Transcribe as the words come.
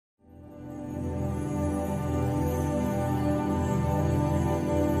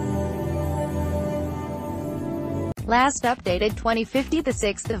Last updated 2050 the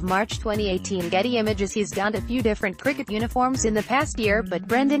 6th of March 2018 Getty Images He's donned a few different cricket uniforms in the past year, but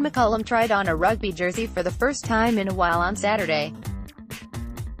Brendon McCullum tried on a rugby jersey for the first time in a while on Saturday.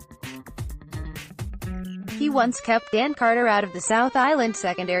 He once kept Dan Carter out of the South Island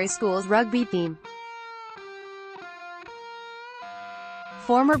Secondary School's rugby team.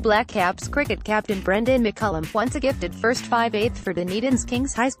 Former Black Caps cricket captain Brendon McCullum, once a gifted first 5/8 for Dunedin's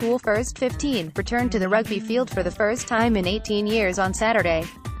King's High School first 15, returned to the rugby field for the first time in 18 years on Saturday.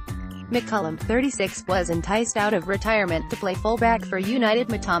 McCullum, 36, was enticed out of retirement to play fullback for United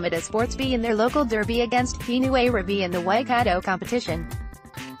Matamata Sportsby in their local derby against Peniway Rugby in the Waikato competition.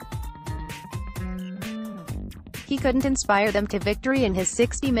 He couldn't inspire them to victory in his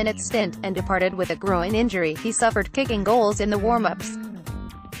 60-minute stint, and departed with a groin injury he suffered kicking goals in the warm-ups.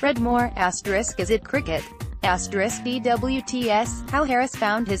 Read more, is it cricket? DWTS, how Harris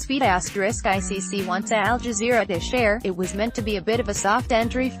found his feet ICC wants Al Jazeera to share, it was meant to be a bit of a soft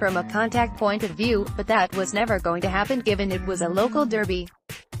entry from a contact point of view, but that was never going to happen given it was a local derby.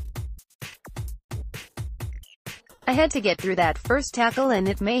 I had to get through that first tackle and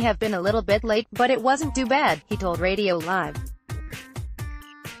it may have been a little bit late, but it wasn't too bad, he told Radio Live.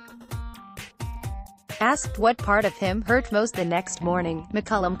 Asked what part of him hurt most the next morning,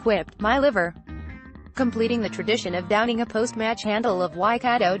 McCullum quipped, "My liver." Completing the tradition of downing a post-match handle of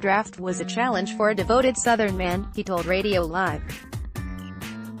Waikato draft was a challenge for a devoted Southern man, he told Radio Live.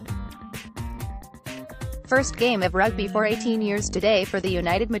 First game of rugby for 18 years today for the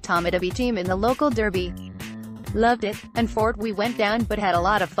United Matamata B team in the local derby. Loved it, and Fort we went down but had a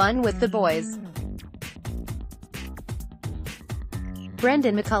lot of fun with the boys.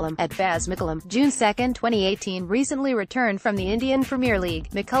 Brendon McCullum, at Baz McCullum, June 2, 2018 recently returned from the Indian Premier League.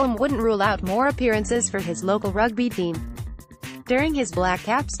 McCullum wouldn't rule out more appearances for his local rugby team. During his Black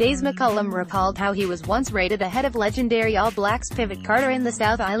Caps days McCullum recalled how he was once rated ahead of legendary All Blacks pivot Carter in the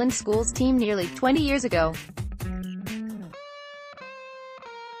South Island Schools team nearly 20 years ago.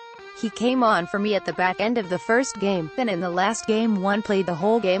 He came on for me at the back end of the first game, then in the last game one played the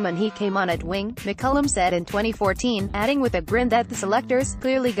whole game and he came on at wing, McCullum said in 2014, adding with a grin that the selectors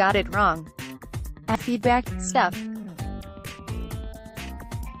clearly got it wrong. At feedback stuff.